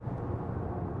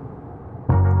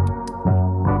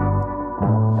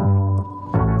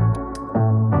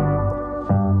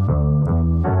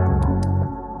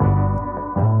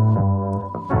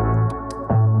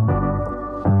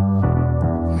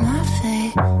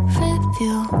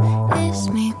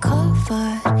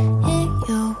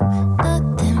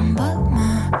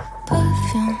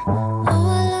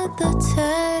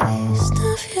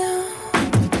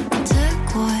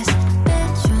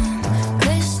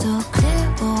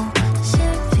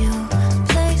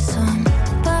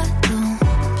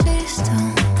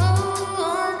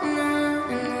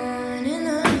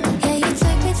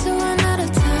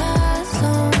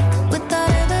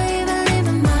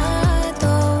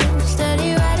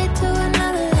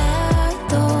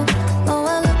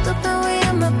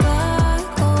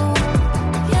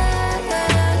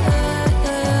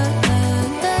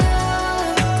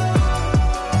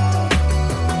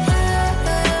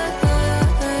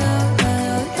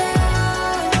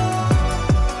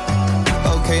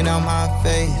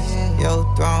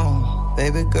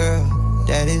baby girl,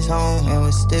 daddy's home and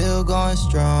we're still going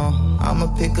strong. I'ma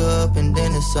pick her up and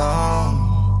then it's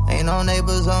on. Ain't no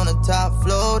neighbors on the top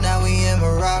floor, now we in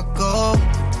Morocco.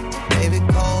 Baby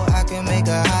cold, I can make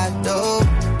a hot dough.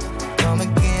 Come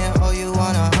again, oh you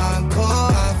wanna encore?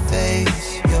 I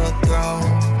face your throne,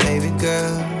 baby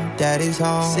girl, daddy's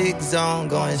home. 6 zone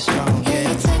going strong, yeah.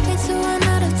 You take me to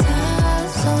another time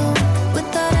zone.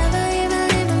 Without ever even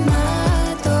leaving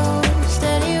my door.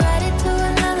 Steady right into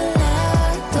another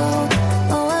light, though.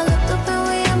 Oh, I looked up and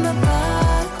we in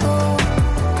Morocco.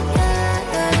 Yeah,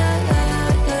 yeah, yeah, yeah,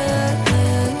 yeah,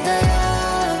 yeah, yeah,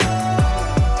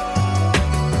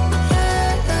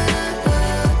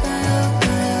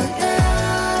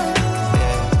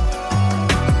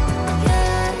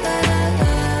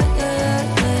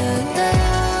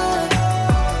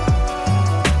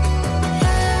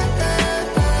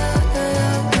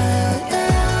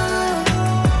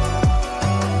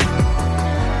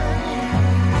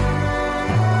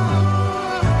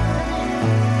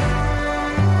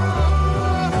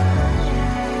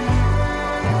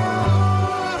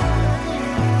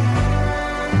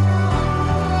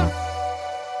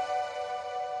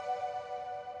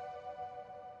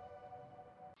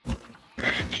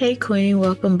 Hey Queen,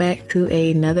 welcome back to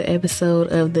another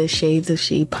episode of the Shades of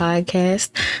She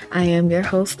podcast. I am your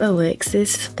host,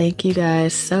 Alexis. Thank you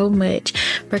guys so much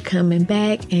for coming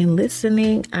back and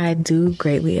listening. I do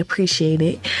greatly appreciate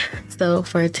it. So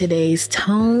for today's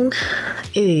tone,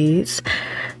 it is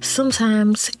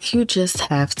sometimes you just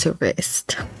have to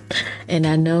rest. And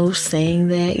I know saying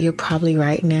that you're probably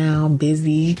right now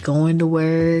busy going to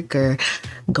work or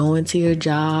going to your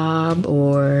job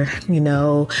or,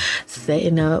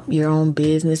 setting up your own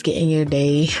business, getting your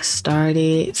day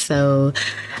started. So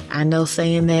I know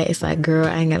saying that it's like, girl,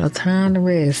 I ain't got no time to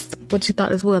rest. What you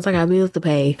thought this was? I got bills to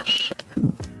pay.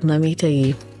 Let me tell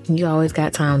you, you always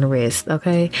got time to rest,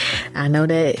 okay? I know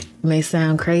that may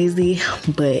sound crazy,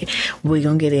 but we're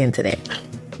going to get into that.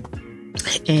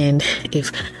 And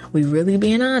if we really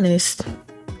being honest,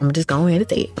 I'm just going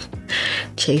to say it.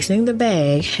 Chasing the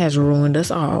bag has ruined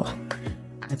us all.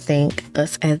 I think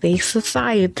us as a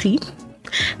society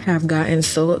have gotten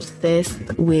so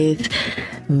obsessed with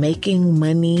making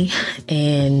money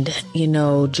and,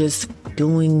 just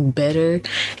doing better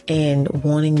and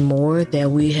wanting more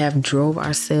that we have drove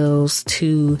ourselves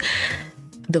to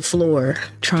the floor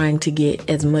trying to get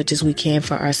as much as we can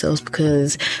for ourselves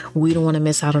because we don't want to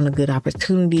miss out on a good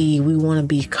opportunity. We want to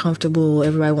be comfortable.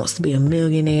 Everybody wants to be a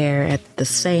millionaire at the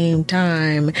same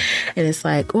time. And it's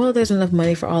like, well, there's enough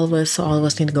money for all of us, so all of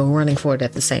us need to go running for it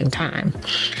at the same time.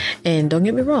 And don't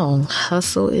get me wrong,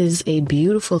 hustle is a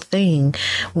beautiful thing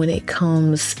when it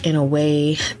comes in a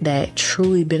way that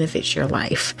truly benefits your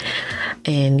life.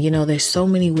 And, there's so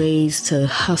many ways to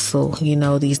hustle.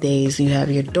 These days you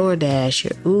have your DoorDash,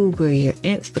 your Uber, your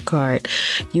Instacart.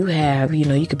 You have,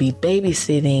 you could be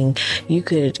babysitting. You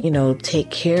could,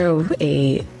 take care of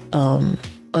a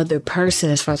other person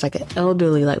as far as like an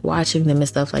elderly, like watching them and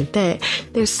stuff like that.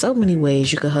 There's so many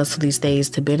ways you could hustle these days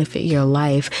to benefit your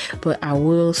life. But I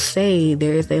will say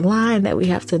there is a line that we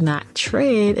have to not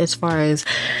tread as far as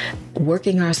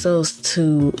working ourselves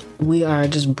to we are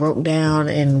just broke down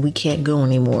and we can't go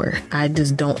anymore. I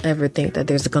just don't ever think that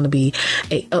there's going to be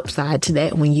a upside to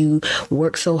that when you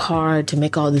work so hard to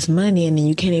make all this money and then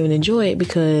you can't even enjoy it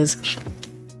because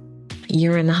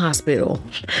you're in the hospital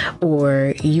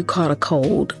or you caught a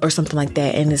cold or something like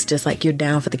that. And it's just like you're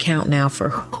down for the count now for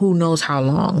who knows how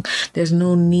long. There's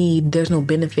no need, there's no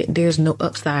benefit, there's no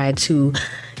upside to,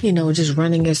 just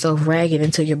running yourself ragged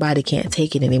until your body can't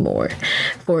take it anymore.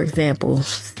 For example,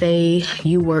 say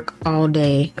you work all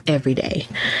day, every day.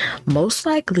 Most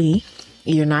likely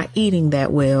you're not eating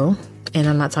that well. And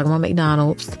I'm not talking about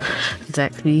McDonald's,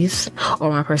 Zaxby's,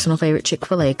 or my personal favorite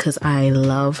Chick-fil-A because I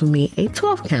love me a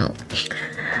 12 count.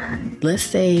 Let's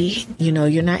say,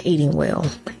 you're not eating well.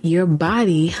 Your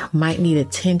body might need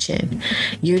attention.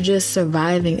 You're just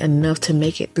surviving enough to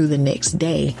make it through the next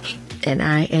day. And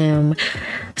I am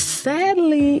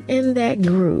sadly in that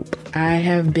group. I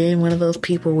have been one of those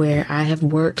people where I have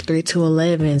worked 3 to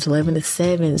 11s, 11 to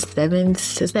 7s, 7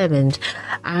 to 7s.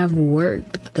 I've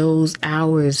worked those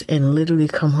hours and literally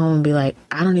come home and be like,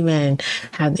 I don't even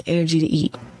have the energy to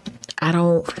eat. I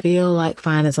don't feel like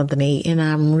finding something to eat. And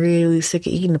I'm really sick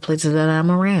of eating the places that I'm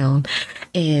around.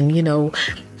 And,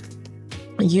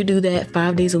 you do that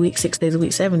 5 days a week, 6 days a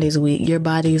week, 7 days a week. Your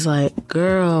body's like,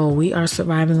 girl, we are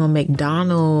surviving on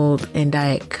McDonald's and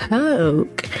Diet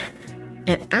Coke.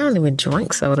 And I don't even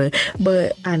drink soda,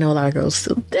 but I know a lot of girls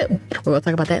still do. We'll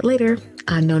talk about that later.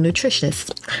 I know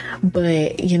nutritionists.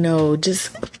 but just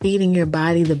feeding your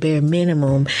body the bare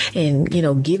minimum and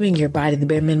giving your body the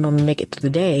bare minimum to make it through the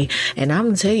day. And I'm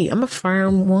gonna tell you, I'm a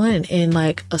firm one, and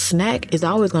like a snack is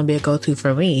always gonna be a go-to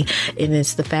for me, and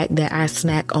it's the fact that I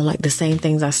snack on like the same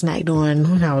things I snacked on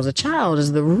when I was a child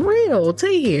is the real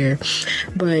tea here.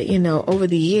 But over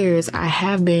the years I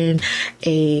have been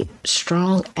a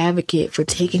strong advocate for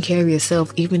taking care of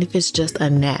yourself, even if it's just a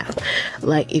nap.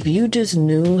 Like, if you just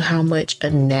knew how much a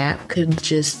nap could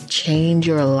just change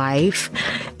your life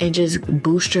and just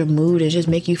boost your mood and just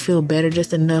make you feel better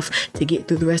just enough to get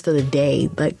through the rest of the day.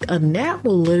 Like, a nap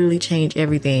will literally change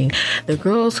everything. The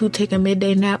girls who take a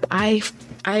midday nap, I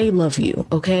love you,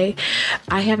 okay?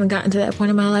 I haven't gotten to that point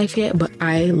in my life yet, but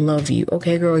I love you,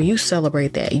 okay, girl? You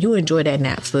celebrate that. You enjoy that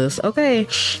nap, sis, okay?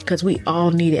 Because we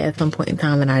all need it at some point in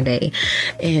time in our day.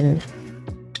 And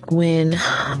when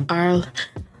our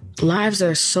lives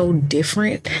are so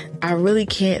different, I really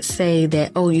can't say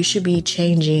that, oh, you should be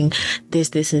changing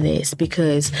this, and this,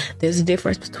 because there's a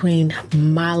difference between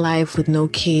my life with no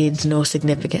kids, no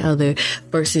significant other,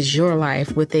 versus your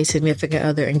life with a significant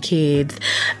other and kids.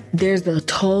 There's a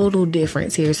total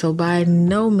difference here. So by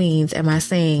no means am I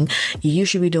saying you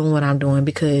should be doing what I'm doing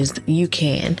because you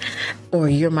can, or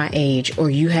you're my age, or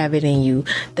you have it in you.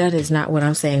 That is not what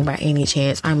I'm saying by any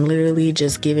chance. I'm literally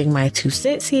just giving my 2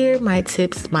 cents here, my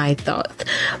tips, my thoughts.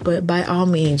 But by all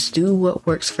means, do what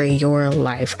works for your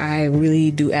life. I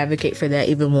really do advocate for that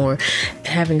even more.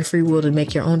 Having free will to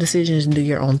make your own decisions and do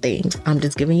your own things. I'm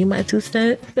just giving you my 2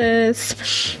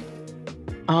 cents.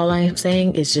 All I am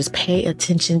saying is just pay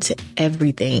attention to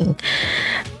everything.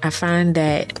 I find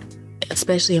that,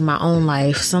 especially in my own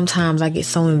life, sometimes I get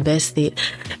so invested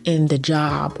in the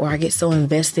job, or I get so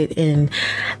invested in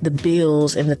the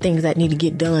bills and the things that need to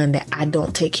get done, that I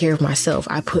don't take care of myself.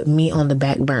 I put me on the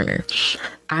back burner.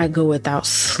 I go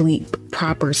without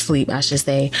proper sleep, I should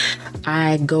say.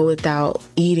 I go without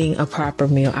eating a proper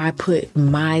meal. I put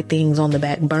my things on the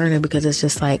back burner because it's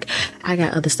just like, I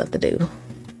got other stuff to do.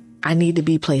 I need to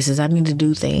be places. I need to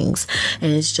do things.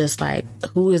 And it's just like,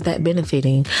 who is that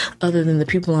benefiting other than the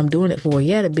people I'm doing it for?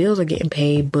 Yeah, the bills are getting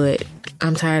paid, but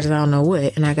I'm tired as I don't know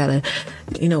what. And I gotta,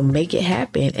 make it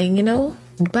happen. And,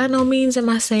 by no means am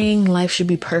I saying life should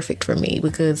be perfect for me,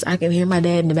 because I can hear my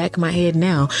dad in the back of my head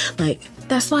now. Like,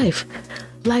 that's life.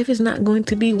 Life is not going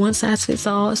to be one size fits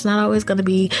all. It's not always going to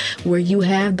be where you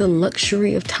have the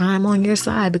luxury of time on your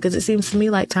side, because it seems to me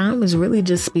like time is really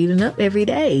just speeding up every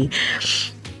day.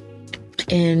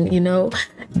 And,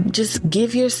 just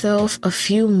give yourself a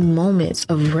few moments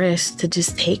of rest to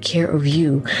just take care of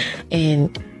you.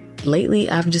 And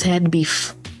lately, I've just had to be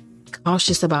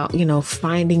cautious about,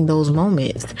 finding those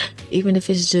moments, even if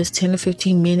it's just 10 or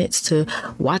 15 minutes to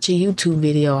watch a YouTube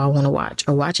video I want to watch,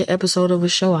 or watch an episode of a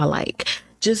show I like.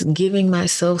 Just giving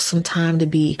myself some time to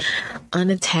be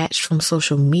unattached from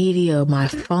social media, my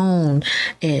phone,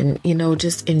 and,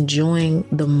 just enjoying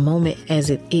the moment as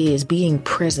it is, being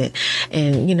present.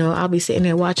 And, I'll be sitting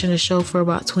there watching a show for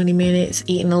about 20 minutes,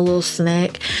 eating a little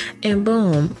snack, and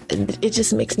boom, it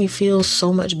just makes me feel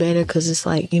so much better, because it's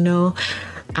like,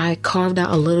 I carved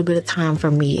out a little bit of time for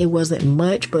me. It wasn't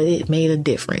much, but it made a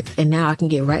difference. And now I can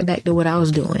get right back to what I was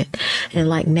doing. And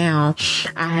like, now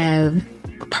I have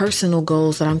personal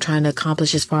goals that I'm trying to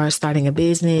accomplish as far as starting a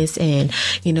business and,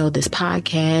 this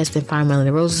podcast and Fine Melody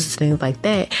Roses, things like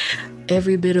that.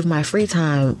 Every bit of my free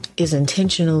time is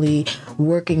intentionally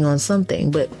working on something.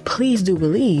 But please do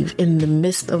believe, in the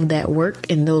midst of that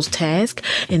work and those tasks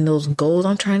and those goals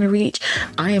I'm trying to reach,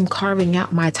 I am carving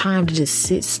out my time to just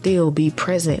sit still, be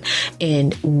present,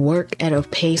 and work at a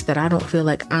pace that I don't feel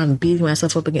like I'm beating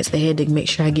myself up against the head to make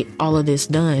sure I get all of this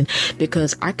done.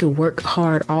 Because I could work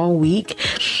hard all week,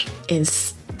 and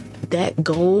that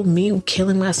goal, me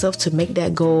killing myself to make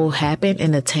that goal happen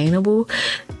and attainable,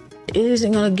 it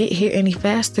isn't going to get here any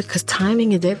faster, because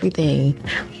timing is everything.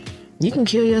 You can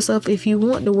kill yourself if you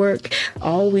want to work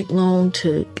all week long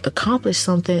to accomplish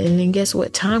something, and then guess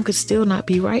what? Time could still not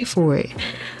be right for it.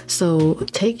 So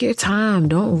take your time.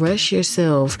 Don't rush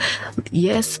yourself.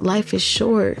 Yes, life is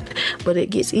short, but it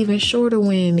gets even shorter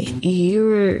when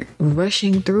you're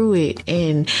rushing through it,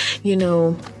 and,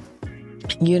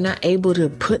 you're not able to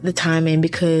put the time in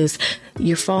because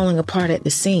you're falling apart at the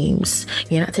seams.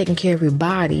 You're not taking care of your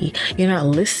body. You're not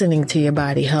listening to your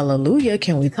body. Hallelujah.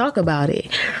 Can we talk about it?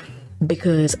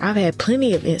 Because I've had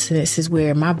plenty of incidences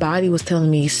where my body was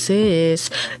telling me, sis,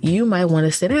 you might want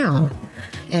to sit down.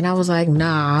 And I was like,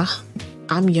 nah,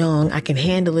 I'm young, I can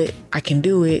handle it, I can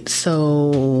do it,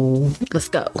 so let's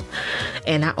go.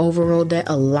 And I overrode that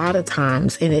a lot of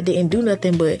times, and it didn't do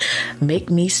nothing but make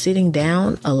me sitting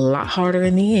down a lot harder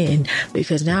in the end,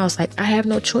 because now it's like I have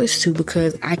no choice to,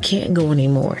 because I can't go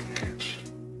anymore.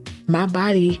 My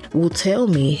body will tell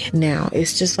me now.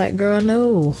 It's just like, girl,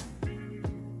 no.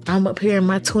 I'm up here in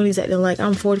my 20s acting like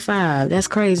I'm 45. That's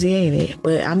crazy, ain't it?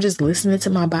 But I'm just listening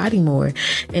to my body more.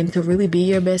 And to really be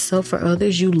your best self for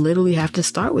others, you literally have to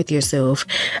start with yourself.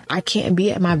 I can't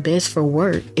be at my best for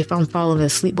work if I'm falling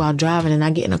asleep while driving and I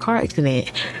get in a car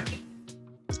accident.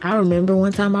 I remember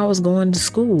one time I was going to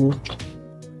school,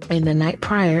 and the night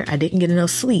prior, I didn't get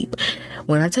enough sleep.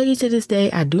 When I tell you, to this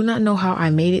day, I do not know how I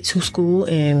made it to school,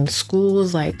 and school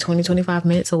was like 25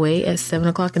 minutes away at 7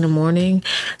 o'clock in the morning,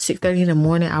 6:30 in the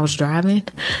morning. I was driving.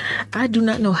 I do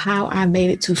not know how I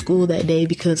made it to school that day,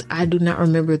 because I do not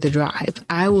remember the drive.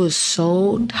 I was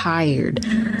so tired.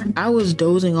 I was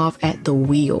dozing off at the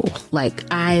wheel, like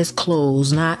eyes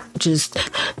closed, not just,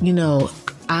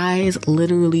 eyes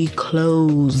literally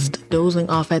closed, dozing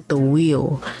off at the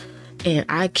wheel. And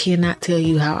I cannot tell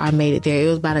you how I made it there. It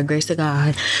was by the grace of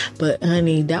God. But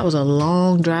honey, that was a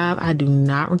long drive. I do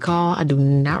not recall. I do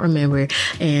not remember.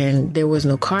 And there was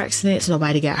no car accidents.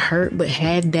 Nobody got hurt. But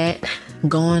had that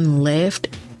gone left,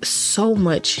 so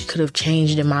much could have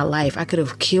changed in my life. I could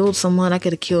have killed someone. I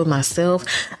could have killed myself.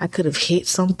 I could have hit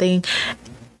something.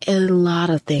 A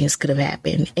lot of things could have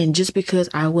happened. And just because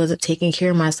I wasn't taking care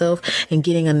of myself and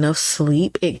getting enough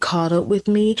sleep, it caught up with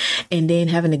me. And then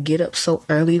having to get up so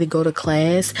early to go to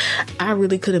class, I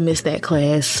really could have missed that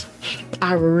class.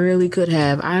 I really could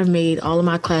have. I made all of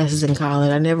my classes in college.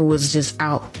 I never was just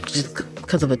out just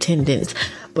because of attendance.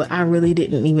 But I really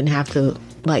didn't even have to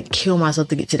kill myself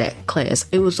to get to that class.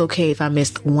 It was okay if I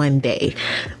missed one day.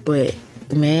 But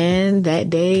man, that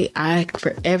day, I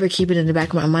forever keep it in the back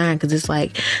of my mind, because it's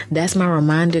like, that's my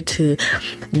reminder to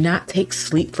not take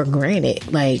sleep for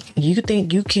granted. Like, you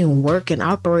think you can work and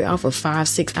operate off of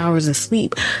 5-6 hours of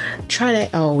sleep? Try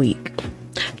that all week.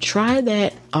 Try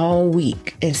that all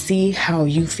week and see how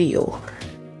you feel.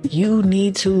 You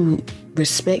need to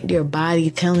respect your body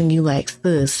telling you, like,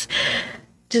 sis,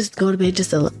 just go to bed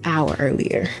just an hour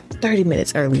earlier, 30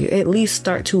 minutes earlier. At least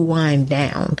start to wind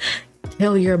down.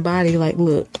 Tell your body, like,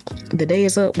 look, the day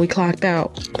is up, we clocked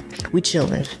out, we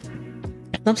chilling.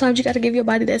 Sometimes you got to give your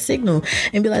body that signal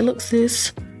and be like, look,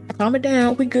 sis, calm it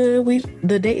down, we good,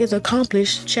 the day is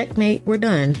accomplished, checkmate, we're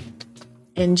done.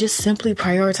 And just simply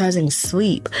prioritizing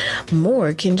sleep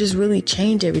more can just really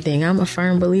change everything. I'm a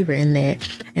firm believer in that.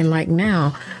 And like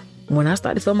now, when I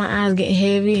start to feel my eyes getting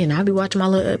heavy and I be watching my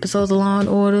little episodes of Law and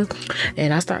Order,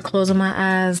 and I start closing my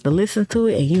eyes to listen to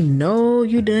it, and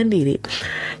you done did it.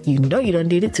 You done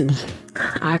did it too.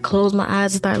 I close my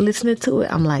eyes and start listening to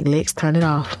it. I'm like, Lex, turn it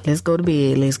off. Let's go to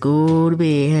bed. Let's go to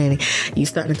bed, honey. You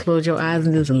starting to close your eyes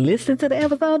and just listen to the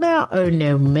episode now? Oh,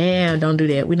 no, ma'am. Don't do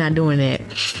that. We're not doing that.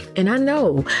 And I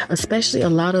know, especially a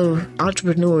lot of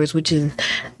entrepreneurs, which is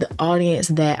the audience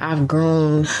that I've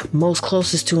grown most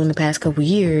closest to in the past couple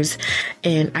years.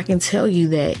 And I can tell you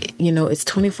that, it's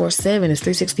 24/7, it's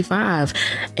 365.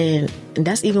 And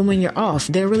that's even when you're off.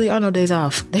 There really are no days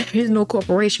off. There is no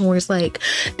corporation where it's like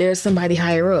there's somebody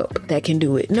higher up that can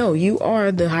do it. No, you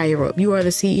are the higher up. You are the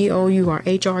CEO, you are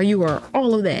HR, you are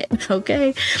all of that.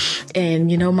 Okay.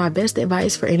 And my best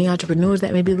advice for any entrepreneurs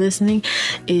that may be listening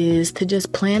is to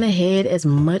just plan ahead as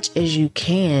much as you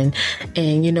can,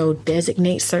 and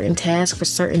designate certain tasks for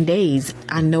certain days.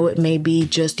 I know it may be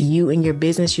just you and your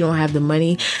business. You don't have the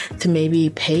money to maybe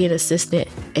pay an assistant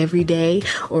every day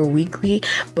or weekly,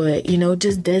 but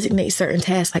just designate certain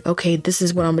tasks. Like, okay, this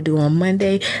is what I'm gonna do on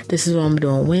Monday, this is what I'm gonna do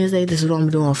on Wednesday, this is what I'm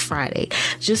gonna do on Friday.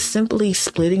 Just simply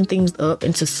splitting things up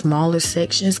into smaller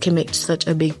sections can make such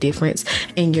a big difference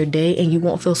in your day, and you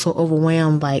won't feel so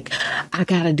overwhelmed like, I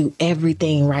gotta do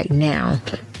everything right now.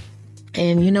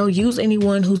 And use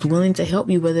anyone who's willing to help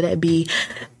you, whether that be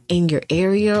in your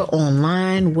area,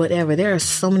 online, whatever. There are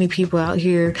so many people out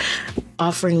here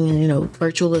offering,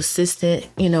 virtual assistant,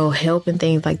 help and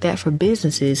things like that for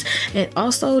businesses. And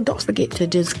also, don't forget to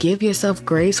just give yourself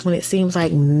grace when it seems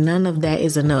like none of that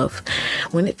is enough.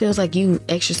 When it feels like you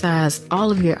exercise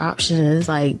all of your options and it's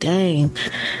like, dang,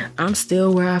 I'm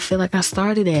still where I feel like I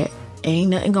started at.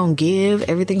 Ain't nothing gonna give.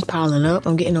 Everything's piling up.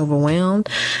 I'm getting overwhelmed.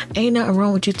 Ain't nothing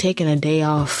wrong with you taking a day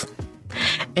off.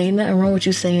 Ain't nothing wrong with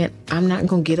you saying, I'm not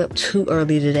gonna get up too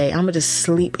early today. I'm gonna just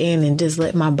sleep in and just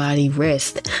let my body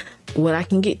rest. What I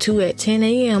can get to at 10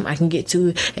 a.m., I can get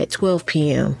to at 12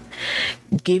 p.m.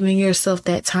 Giving yourself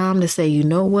that time to say, you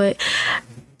know what?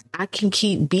 I can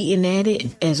keep beating at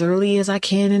it as early as I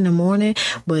can in the morning,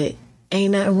 but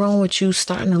Ain't nothing wrong with you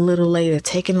starting a little later,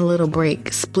 taking a little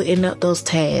break, splitting up those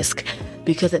tasks.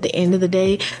 Because at the end of the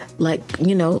day,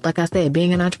 like I said,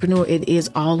 being an entrepreneur, it is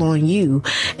all on you.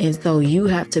 And so you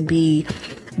have to be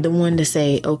the one to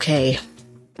say, okay,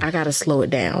 I got to slow it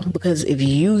down. Because if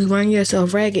you run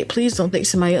yourself ragged, please don't think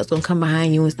somebody else going to come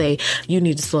behind you and say, you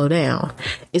need to slow down.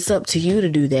 It's up to you to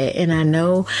do that. And I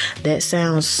know that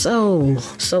sounds so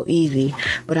easy,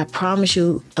 but I promise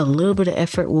you a little bit of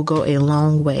effort will go a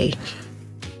long way.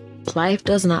 Life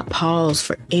does not pause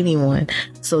for anyone.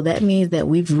 So that means that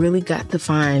we've really got to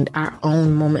find our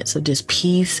own moments of just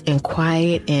peace and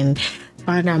quiet and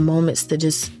find our moments to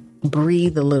just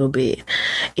breathe a little bit.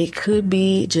 It could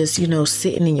be just,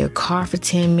 sitting in your car for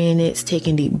 10 minutes,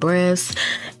 taking deep breaths,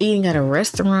 eating at a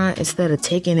restaurant instead of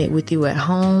taking it with you at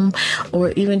home, or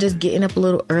even just getting up a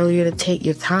little earlier to take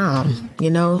your time.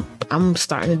 I'm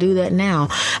starting to do that now.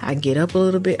 I get up a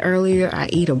little bit earlier. I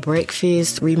eat a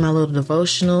breakfast, read my little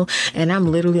devotional, and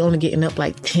I'm literally only getting up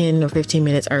like 10 or 15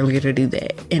 minutes earlier to do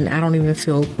that. And I don't even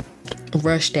feel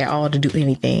rushed at all to do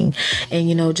anything. And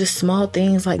just small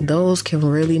things like those can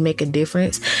really make a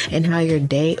difference in how your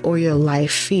day or your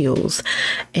life feels.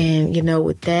 And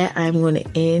with that, I'm going to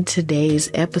end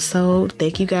today's episode.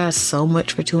 Thank you guys so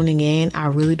much for tuning in. I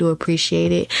really do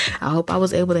appreciate it. I hope I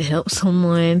was able to help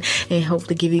someone and hope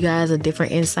to give you guys a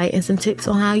different insight and some tips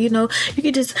on how you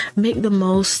can just make the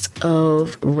most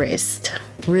of rest.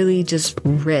 Really just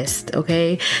rest.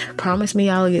 Okay, promise me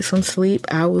I'll get some sleep.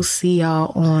 I will see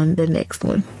y'all on the next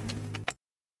one.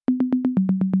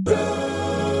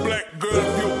 Black girl,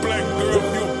 if you black girl,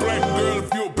 if you black girl,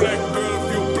 if you black girl, if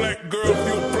you black girl, if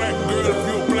you black girl, if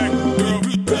you black girl,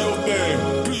 do your thing,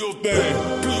 do your thing,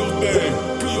 do your thing,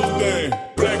 do your thing.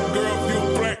 Black girl, if you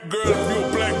black girl, if you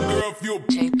black girl, if you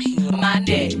JP, my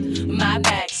neck, my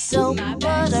back, So my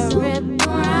buttery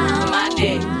brown. my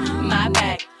neck, my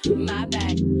back, my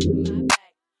back,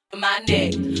 my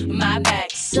neck, my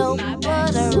back, So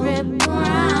buttery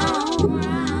brown.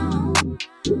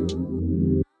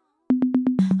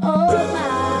 Oh my,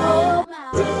 oh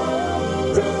my,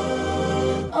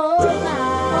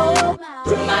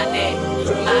 my neck,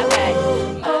 my back,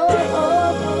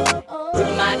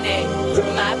 my neck,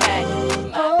 my back,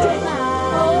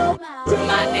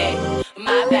 my neck,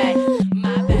 my back,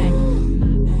 my back,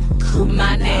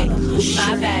 my neck,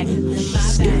 my back, my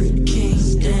skirt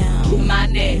came down, my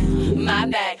neck, my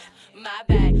back, my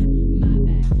back,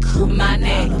 my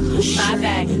neck, my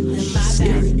back, my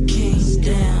skirt came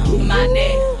down, my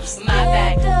neck, my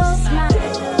back, my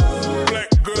black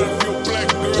girl, if you black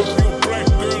girl, if you black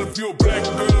girl, if you black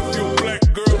girl, if you black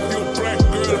girl, if you black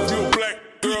girl, if you black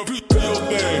girl, do your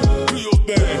thing, do your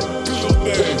thing, do your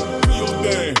thing, do your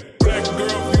thing. Black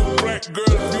girl, if you black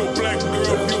girl, if you black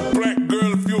girl,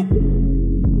 if you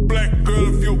black girl,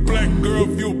 if you black girl, if you black girl,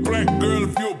 if you black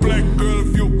girl,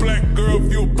 if you black girl, if you black girl,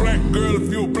 if you black girl,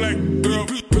 if you black girl,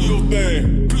 do your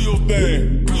thing, do your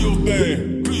thing, do your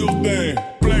thing, do your thing.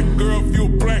 Black girl, if you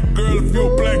black girl, if you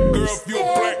black girl, if you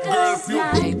black girl, if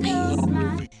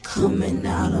you coming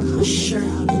out of my shirt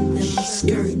and then my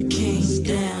skirt came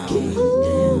down.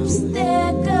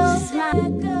 there goes my,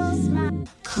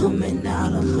 Coming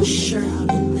out of my shirt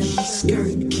and then my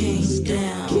skirt came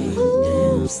down.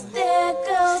 there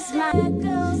goes my,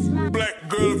 Black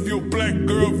girl, if you black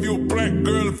girl, if you black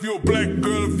girl, if you black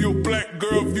girl, if you black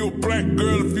girl, if you black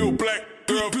girl, if you black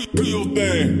girl, do your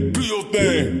thing, do your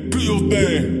thing, do your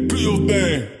thing, do your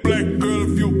thing. Black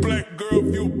girl, if you black girl,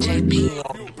 if you black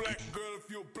girl, if you